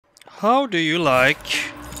How do you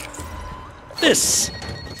like this?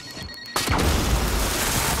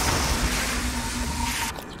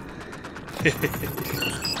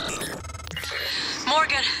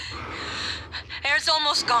 Morgan, air's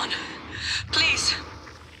almost gone. Please,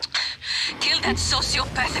 kill that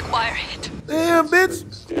sociopathic wirehead. Damn,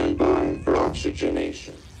 bitch! Stand by for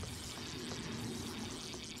oxygenation.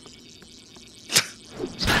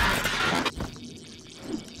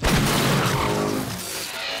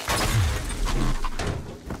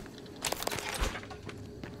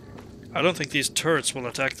 I don't think these turrets will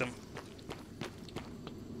attack them.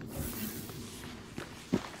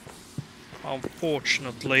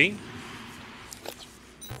 Unfortunately.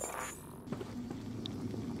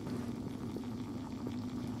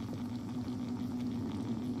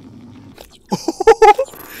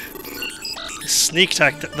 Sneak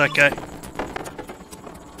attack that guy.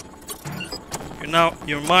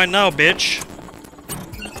 You're mine now, bitch.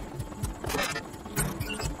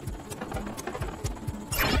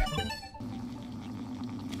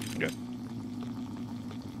 Okay.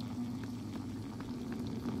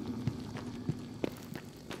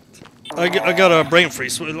 I got a brain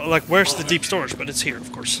freeze. Like, where's the deep storage? But it's here,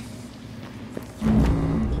 of course.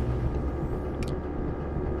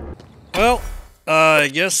 Well, I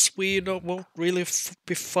guess we won't really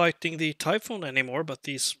be fighting the Typhoon anymore, but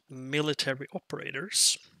these military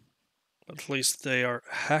operators. At least they are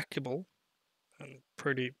hackable and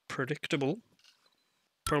pretty predictable.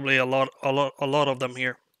 Probably a lot of them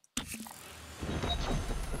here.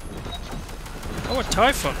 Oh, a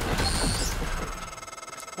Typhoon.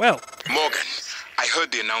 Well. Morgan, I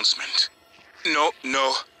heard the announcement. No,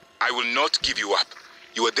 I will not give you up.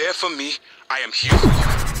 You are there for me. I am here for you.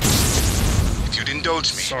 If you'd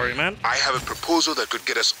indulge me, sorry, man. I have a proposal that could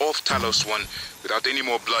get us off Talos 1 without any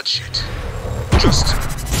more bloodshed. Just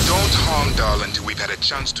don't harm Dahl until we've had a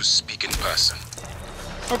chance to speak in person.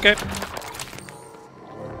 Okay.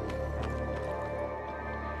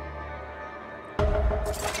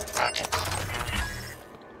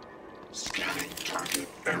 Scanning target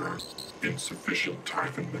error. Insufficient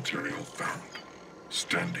Typhon material found.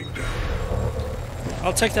 Standing down.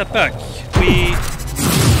 I'll take that back. We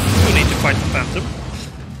do need to fight the Phantom.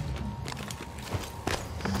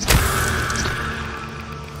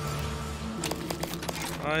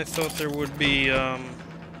 I thought there would be,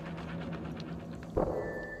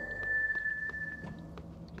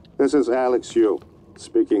 This is Alex Yu,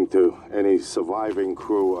 speaking to any surviving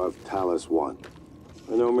crew of Talos 1.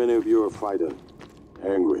 I know many of you are frightened,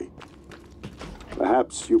 angry.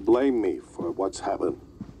 Perhaps you blame me for what's happened,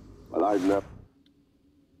 but I've never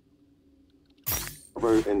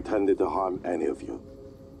intended to harm any of you.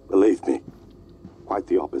 Believe me, quite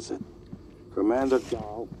the opposite. Commander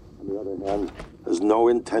Dahl, on the other hand, has no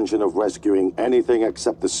intention of rescuing anything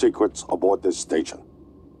except the secrets aboard this station.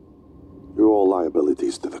 You're all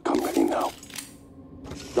liabilities to the company now.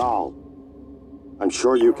 Dahl, I'm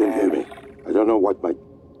sure you can hear me. I don't know what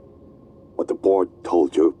the board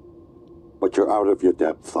told you, but you're out of your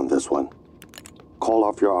depth on this one. Call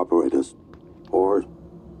off your operators, or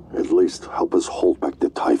at least help us hold back the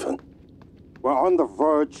Typhon. We're on the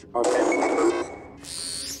verge of...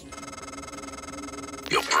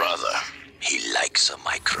 Your brother, he likes a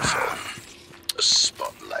microphone. A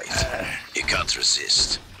spotlight. He can't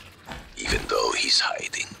resist, even though he's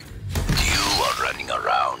hiding. You are running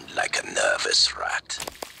around like a nervous rat.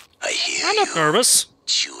 I hear I'm you. not nervous.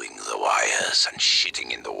 Chewing the wires and shitting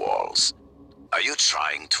in the walls. Are you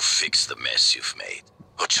trying to fix the mess you've made?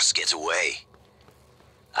 Or just get away?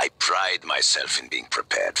 I pride myself in being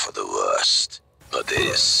prepared for the worst. But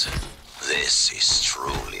this is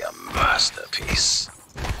truly a masterpiece.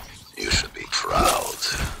 You should be proud.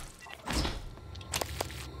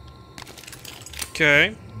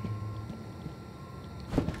 Okay.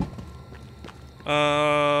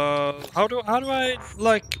 How do I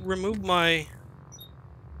like remove my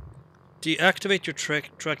deactivate your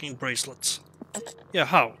tracking bracelets? Yeah,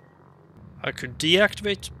 how? I could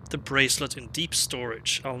deactivate the bracelet in deep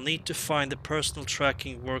storage. I'll need to find the personal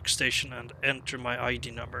tracking workstation and enter my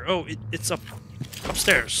ID number. Oh, it's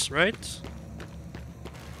upstairs, right?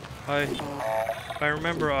 I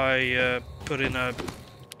remember I put in a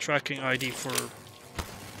tracking ID for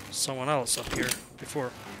someone else up here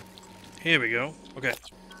before. Here we go. Okay.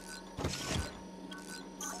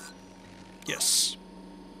 Yes.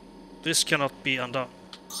 This cannot be undone.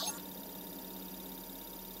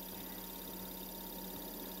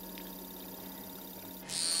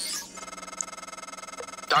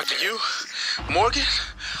 Dr. Yu? Morgan?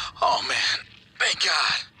 Oh man, thank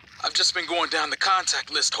God. I've just been going down the contact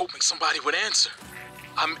list hoping somebody would answer.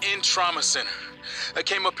 I'm in trauma center. I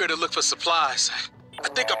came up here to look for supplies. I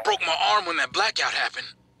think I broke my arm when that blackout happened.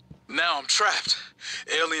 Now I'm trapped.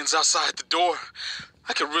 Aliens outside the door.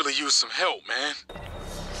 I could really use some help, man.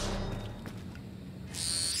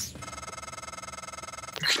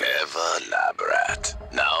 Clever lab rat.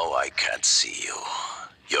 Now I can't see you.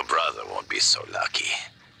 Your brother won't be so lucky.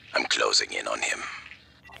 I'm closing in on him.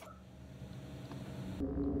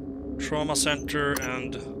 Trauma center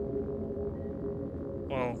and...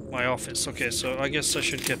 well, my office. Okay, so I guess I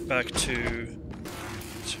should get back to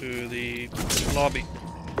the lobby.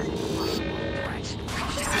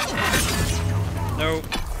 No,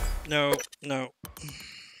 no, no.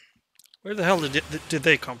 Where the hell did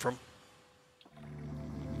they come from?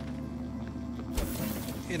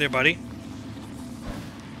 Hey there, buddy.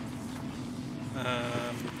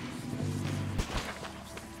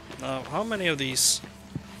 Now, how many of these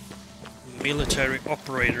military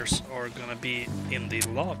operators are gonna be in the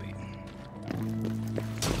lobby?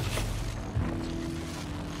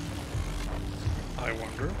 I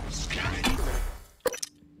wonder.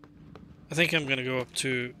 I think I'm gonna go up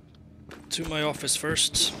to my office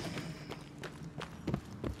first.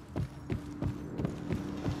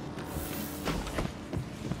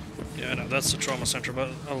 Yeah, no, that's the trauma center, but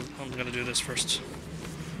I'm gonna do this first.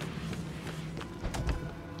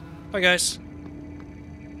 Bye, guys.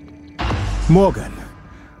 Morgan,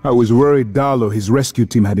 I was worried Dahl or his rescue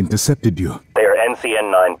team had intercepted you. They are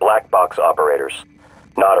NCN-9 black box operators,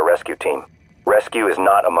 not a rescue team. Rescue is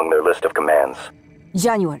not among their list of commands.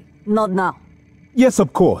 January, not now. Yes,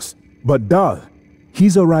 of course. But Dahl,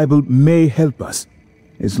 his arrival may help us,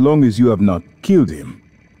 as long as you have not killed him.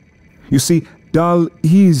 You see, Dahl,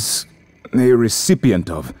 he's a recipient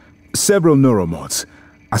of several neuromods,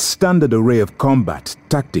 a standard array of combat,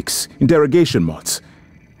 tactics, interrogation mods.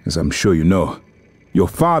 As I'm sure you know, your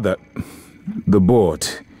father, the board,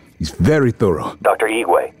 is very thorough. Dr.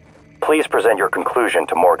 Igwe, please present your conclusion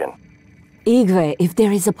to Morgan. Igwe, if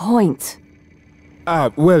there is a point.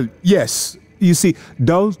 Well, yes. You see,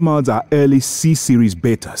 Dahl's mods are early C-series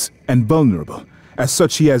betas and vulnerable. As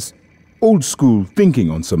such, he has old-school thinking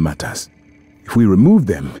on some matters. If we remove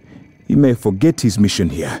them, he may forget his mission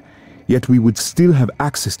here, yet we would still have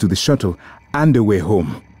access to the shuttle and a way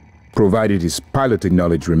home, provided his piloting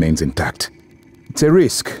knowledge remains intact. It's a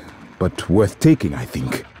risk, but worth taking, I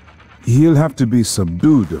think. He'll have to be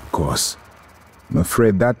subdued, of course. I'm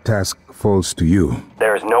afraid that task falls to you.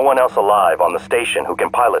 There is no one else alive on the station who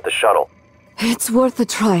can pilot the shuttle. It's worth a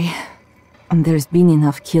try. And there's been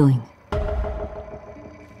enough killing.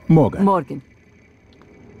 Morgan. Morgan.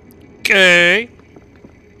 Okay.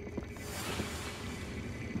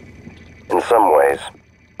 In some ways,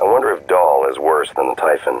 I wonder if Dahl is worse than the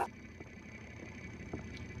Typhon.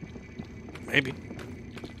 Maybe.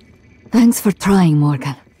 Thanks for trying,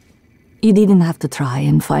 Morgan. You didn't have to try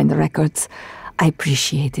and find the records. I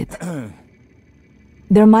appreciate it.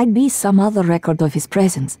 There might be some other record of his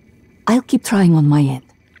presence. I'll keep trying on my end.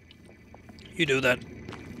 You do that.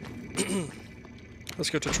 Let's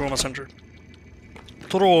go to Trauma Center.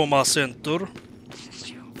 Trauma Center.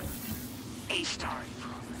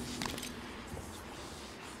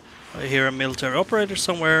 I hear a military operator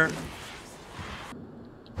somewhere.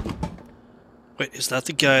 Wait, is that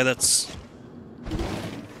the guy that's...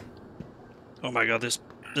 Oh my god, this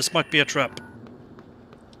might be a trap.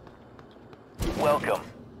 Welcome.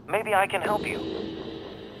 Maybe I can help you.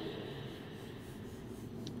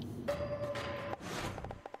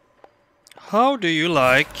 How do you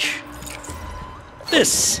like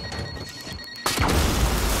this?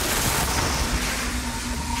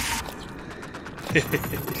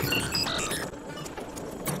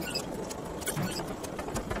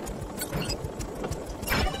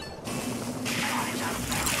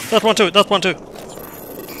 That one too, that one too.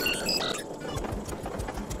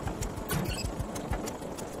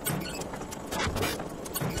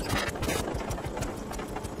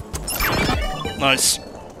 Nice.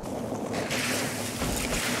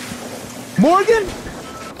 Morgan?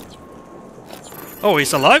 Oh,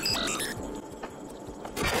 he's alive?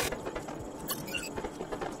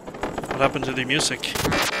 What happened to the music?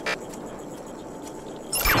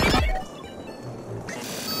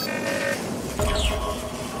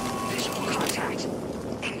 Visual contact.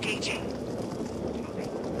 Engaging.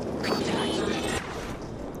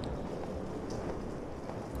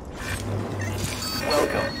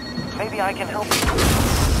 Welcome. Maybe I can help you.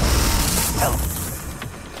 Help.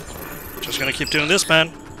 Just gonna keep doing this,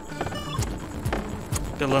 man.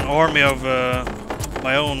 Build an army of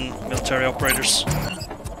my own military operators.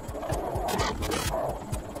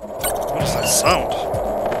 What is that sound?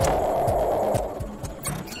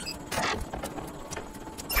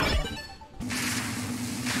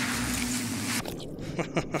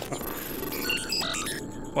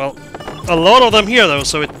 Well, a lot of them here though,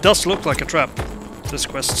 so it does look like a trap, this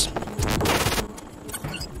quest.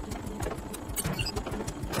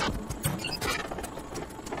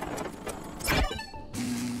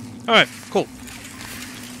 Alright, cool.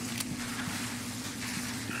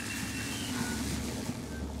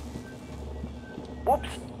 Whoops.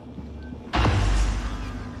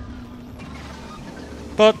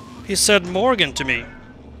 But he said Morgan to me.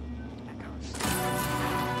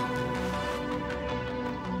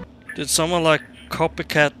 Did someone like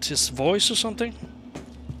copycat his voice or something?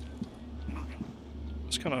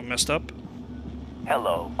 It's kind of messed up.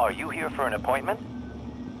 Hello, are you here for an appointment?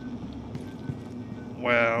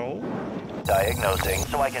 Well... Diagnosing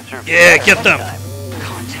so I can serve you. Yeah, get them!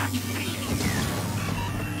 Contact failed.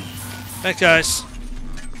 Thanks, guys.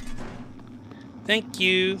 Thank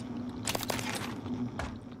you.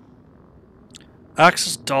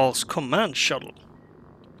 Access Doll's command shuttle.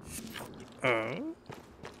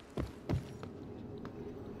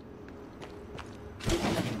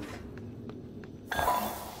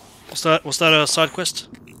 Was that a side quest?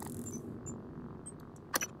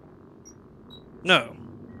 No.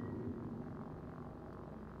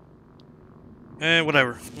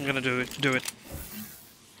 Whatever. I'm gonna do it.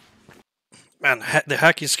 Man, the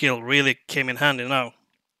hacking skill really came in handy now.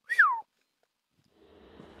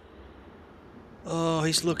 Oh,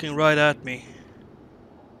 he's looking right at me.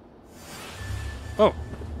 Oh.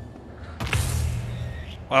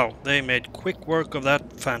 Wow, they made quick work of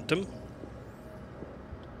that phantom.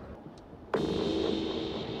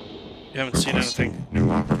 You haven't seen anything. New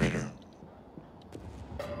operator.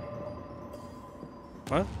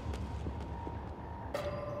 What?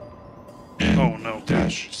 Oh no.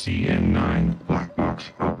 -CN9 black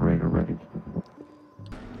box operator ready.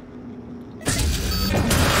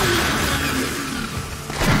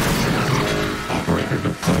 Operator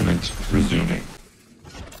deployment resuming.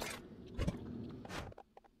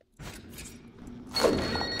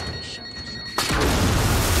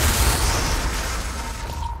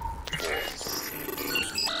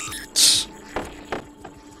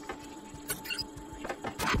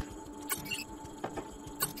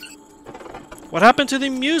 What happened to the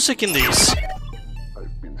music in these?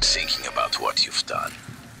 I've been thinking about what you've done,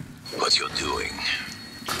 what you're doing.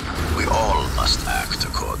 We all must act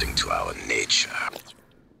according to our nature.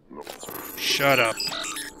 Shut up.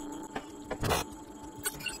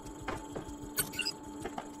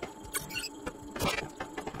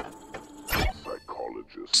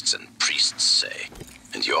 Psychologists and priests say,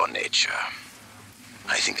 and your nature.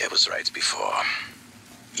 I think I was right before.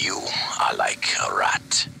 You are like a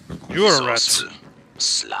rat. You're a rat.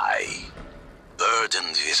 Sly,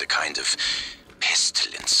 burdened with a kind of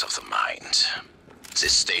pestilence of the mind.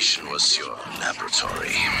 This station was your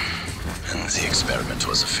laboratory, and the experiment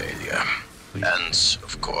was a failure. And,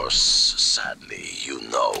 of course, sadly, you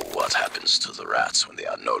know what happens to the rats when they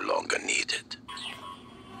are no longer needed.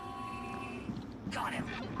 Got him.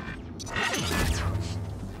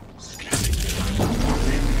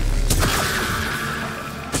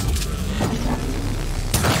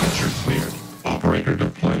 Capture cleared. Operator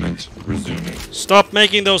deployment resuming. Stop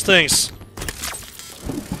making those things.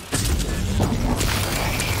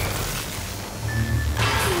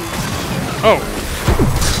 Oh,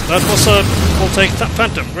 that was a full-take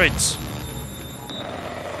phantom. Great.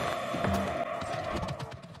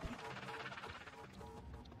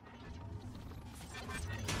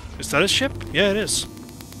 Is that a ship? Yeah, it is.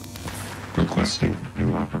 Requesting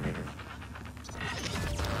new operator.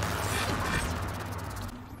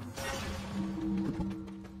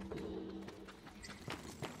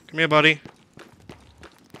 Come here, buddy.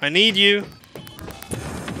 I need you.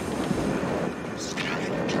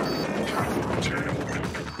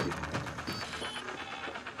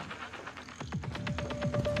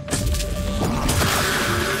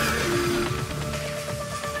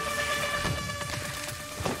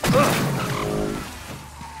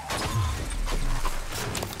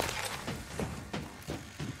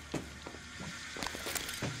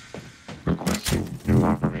 Requesting new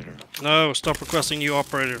operator. No, stop requesting new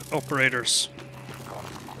operators.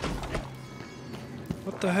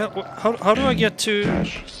 What the hell? How do I get to...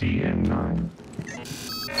 -CN9.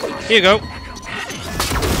 Here you go.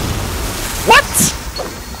 What?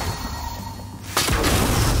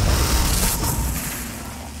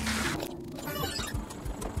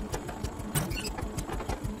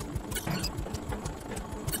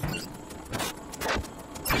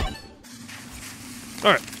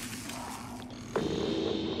 Alright.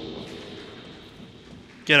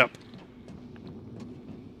 Get up.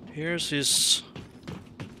 Here's his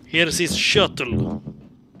shuttle.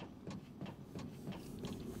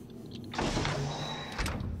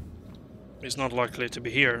 He's not likely to be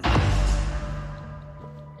here.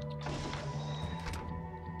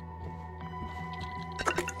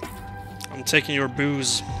 I'm taking your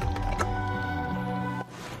booze.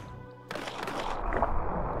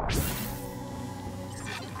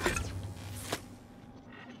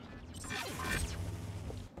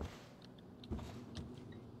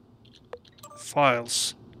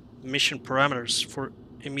 Files. Mission parameters for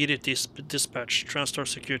immediate dispatch. Transstar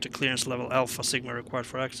security clearance level Alpha Sigma required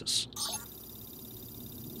for access.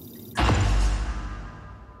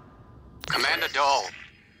 Commander Dahl,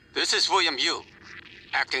 this is William Yu,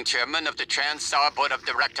 acting chairman of the Transstar Board of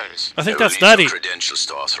Directors. I think I will that's need your Daddy. credentials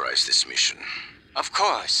to authorize this mission. Of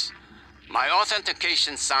course. My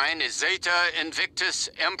authentication sign is Zeta Invictus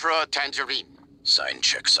Emperor Tangerine. Sign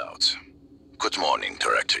checks out. Good morning,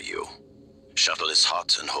 Director Yu. Shuttle is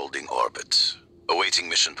hot and holding orbit. Awaiting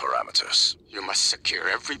mission parameters. You must secure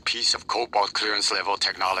every piece of Cobalt clearance level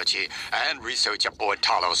technology and research aboard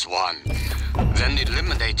Talos 1. Then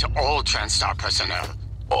eliminate all Transstar personnel.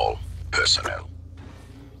 All personnel.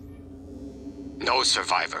 No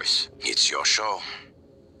survivors. It's your show.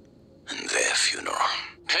 And their funeral.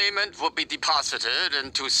 Payment will be deposited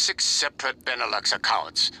into 6 separate Benelux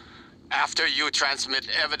accounts after you transmit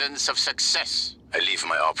evidence of success. I leave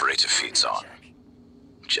my operator feeds on.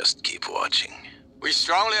 Just keep watching. We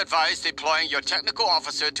strongly advise deploying your technical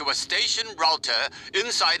officer to a station router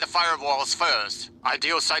inside the firewalls first.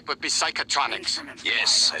 Ideal site would be Psychotronics.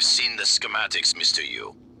 Yes, I've seen the schematics, Mr.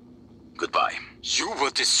 Yu. Goodbye. You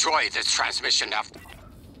will destroy this transmission after...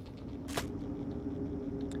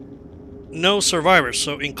 No survivors,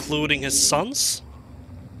 so including his sons?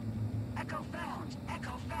 Echo found.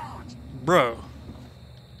 Echo found. Bro.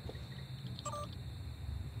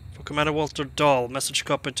 For Commander Walter Dahl, message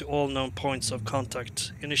copied to all known points of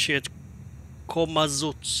contact. Initiate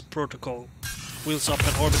Komazut's protocol. Wheels up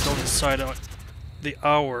and orbital inside the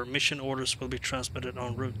hour. Mission orders will be transmitted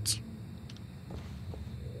en route.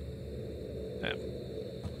 Yeah.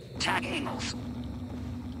 Tag angles.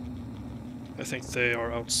 I think they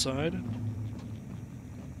are outside.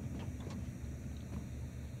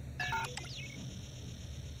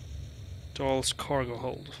 Dahl's cargo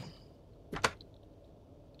hold.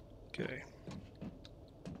 Okay.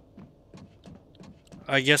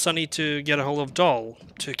 I guess I need to get a hold of Dahl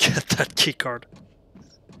to get that keycard.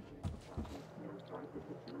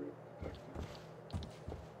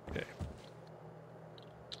 Okay.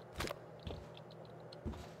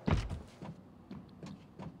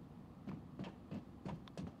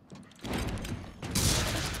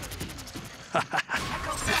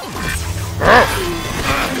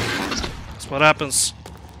 That's what happens.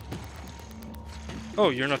 Oh,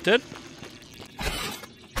 you're not dead?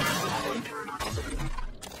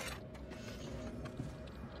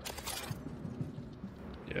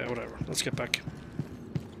 Yeah, whatever. Let's get back.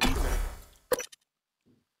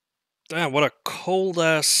 Damn, what a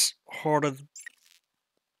cold-ass hearted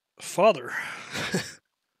father.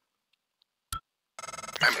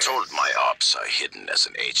 I'm told my ops are hidden as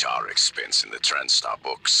an HR expense in the Transstar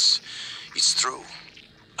books. It's true.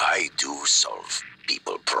 I do solve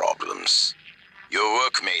people problems. Your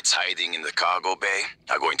workmates hiding in the cargo bay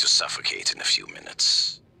are going to suffocate in a few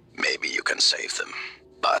minutes. Maybe you can save them,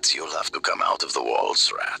 but you'll have to come out of the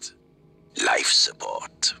walls, Rat. Life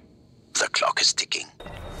support. The clock is ticking.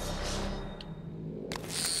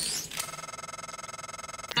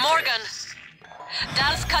 Morgan,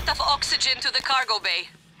 Dal's cut off oxygen to the cargo bay.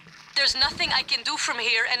 There's nothing I can do from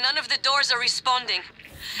here, and none of the doors are responding.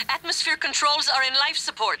 Atmosphere controls are in life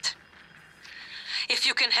support. If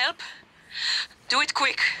you can help, do it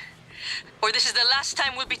quick, or this is the last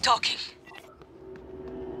time we'll be talking.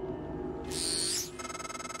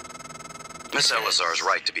 Miss Elazar is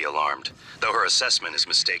right to be alarmed, though her assessment is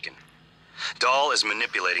mistaken. Dahl is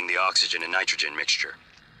manipulating the oxygen and nitrogen mixture.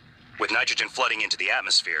 With nitrogen flooding into the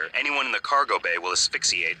atmosphere, anyone in the cargo bay will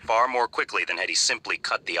asphyxiate far more quickly than had he simply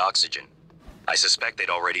cut the oxygen. I suspect they'd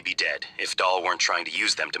already be dead if Dahl weren't trying to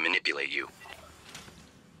use them to manipulate you.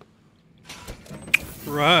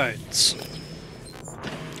 Right.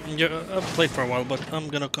 Yeah, I've played for a while, but I'm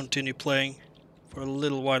gonna continue playing for a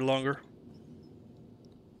little while longer.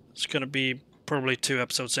 It's gonna be probably 2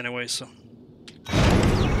 episodes anyway, so...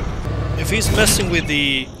 If he's messing with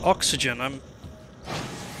the oxygen,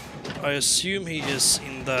 I assume he is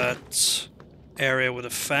in that area with the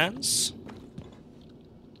fans.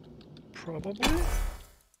 Probably.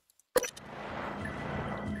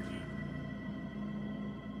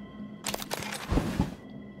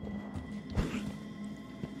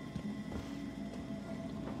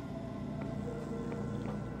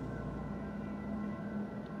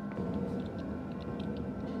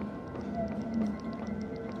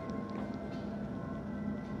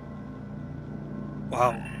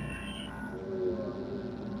 Wow.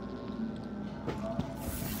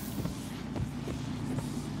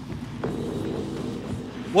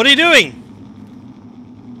 What are you doing?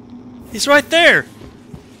 He's right there.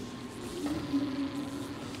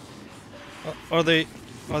 Are they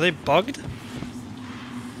bugged?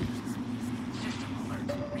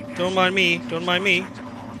 Don't mind me. Don't mind me.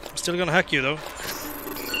 I'm still gonna hack you though.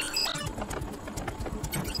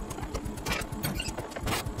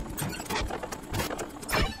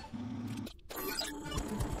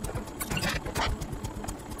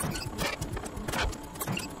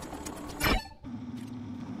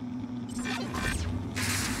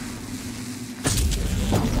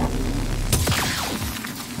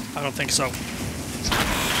 I don't think so.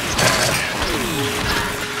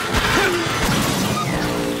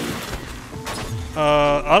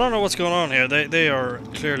 I don't know what's going on here. They are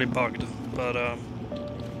clearly bugged, but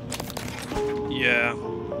yeah.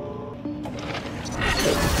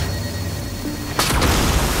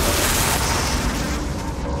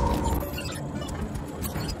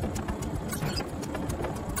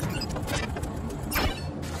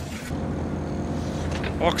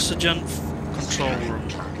 Oxygen control room.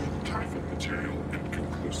 Traffic material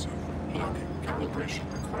inconclusive. Blocking calibration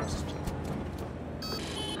request.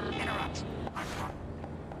 Interrupt.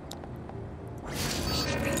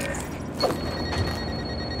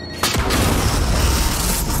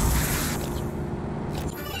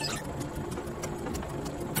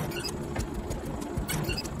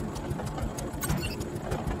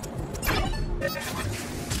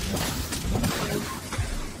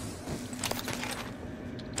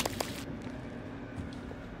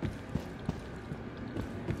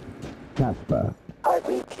 Casper, I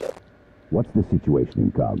read you. what's the situation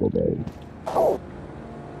in Cargo Bay? Oh,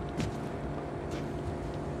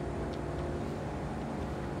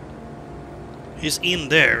 He's in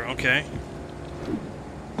there, okay.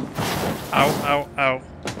 Ow, ow, ow.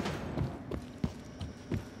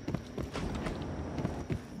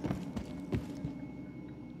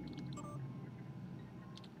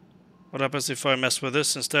 What happens if I mess with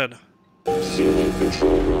this instead? Sealing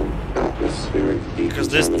control room. Atmospheric Because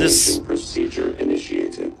this procedure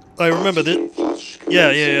initiated. I remember that. Flush Yeah.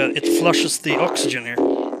 It flushes the oxygen here.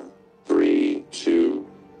 4, 3, 2,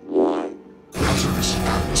 1. Hazardous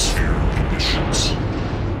atmosphere conditions.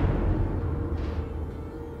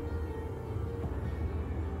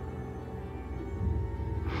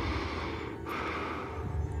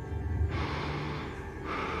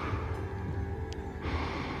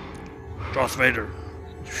 Darth Vader.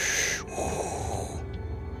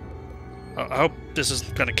 I hope this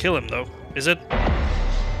isn't gonna kill him though. Is it?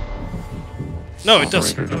 No, it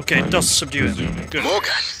does. Okay, it does subdue him. Good.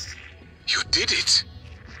 Morgan, you did it.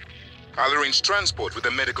 I'll arrange transport with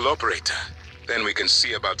the medical operator. Then we can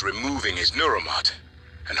see about removing his neuromod.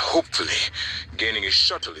 And hopefully gaining his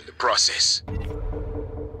shuttle in the process.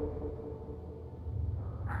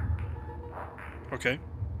 Okay.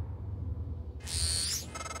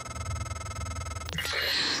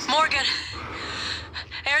 Morgan,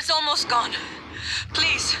 air's almost gone.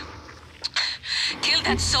 Please, kill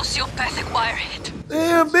that sociopathic wirehead.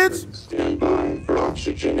 Damn, bitch! Stand by for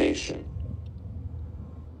oxygenation.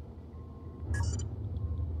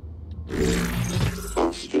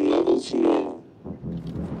 Oxygen levels normal.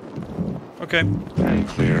 Okay. And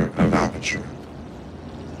clear of aperture.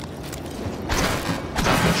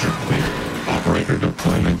 Aperture clear. Operator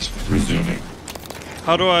deployment resuming.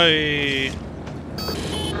 How do I...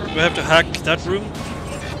 Do I have to hack that room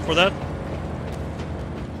for that?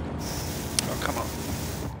 Oh, come on.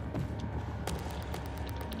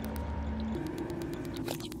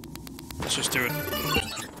 Let's just do it.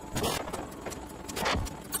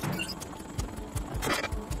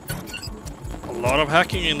 A lot of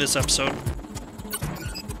hacking in this episode.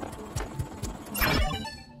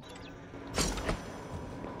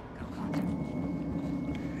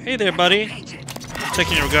 Hey there, buddy. I'm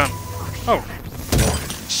taking your gun. Oh.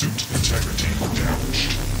 Suit integrity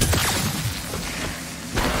damaged.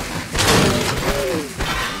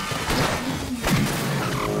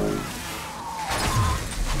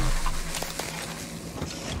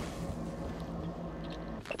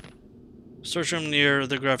 Storage room near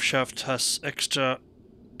the grav shaft has extra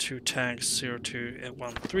 2 tanks,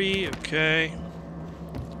 0213, okay.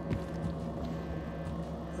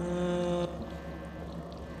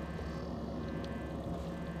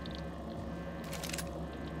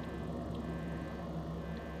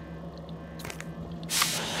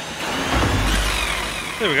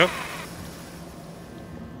 There we go.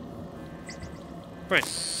 Right.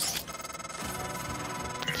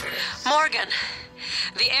 Morgan,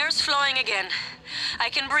 the air's flowing again. I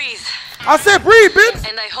can breathe. I said breathe, bitch!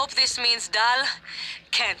 And I hope this means Dal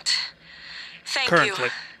can't. Thank Currently.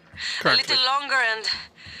 you. A little longer and...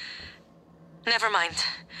 Never mind.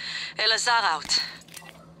 Elazar out.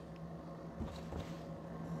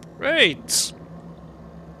 Great.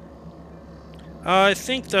 I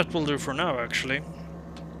think that will do for now, actually.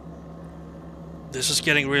 This is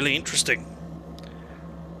getting really interesting.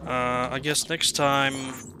 I guess next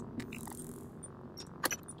time...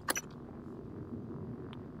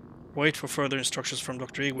 Wait for further instructions from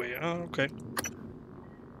Dr. Igwe. Oh, okay.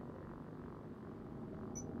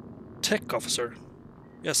 Tech officer.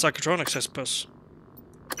 Yeah, psychotronics, I suppose.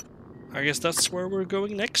 I guess that's where we're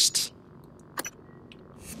going next.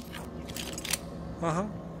 Uh-huh.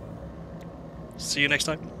 See you next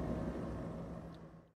time.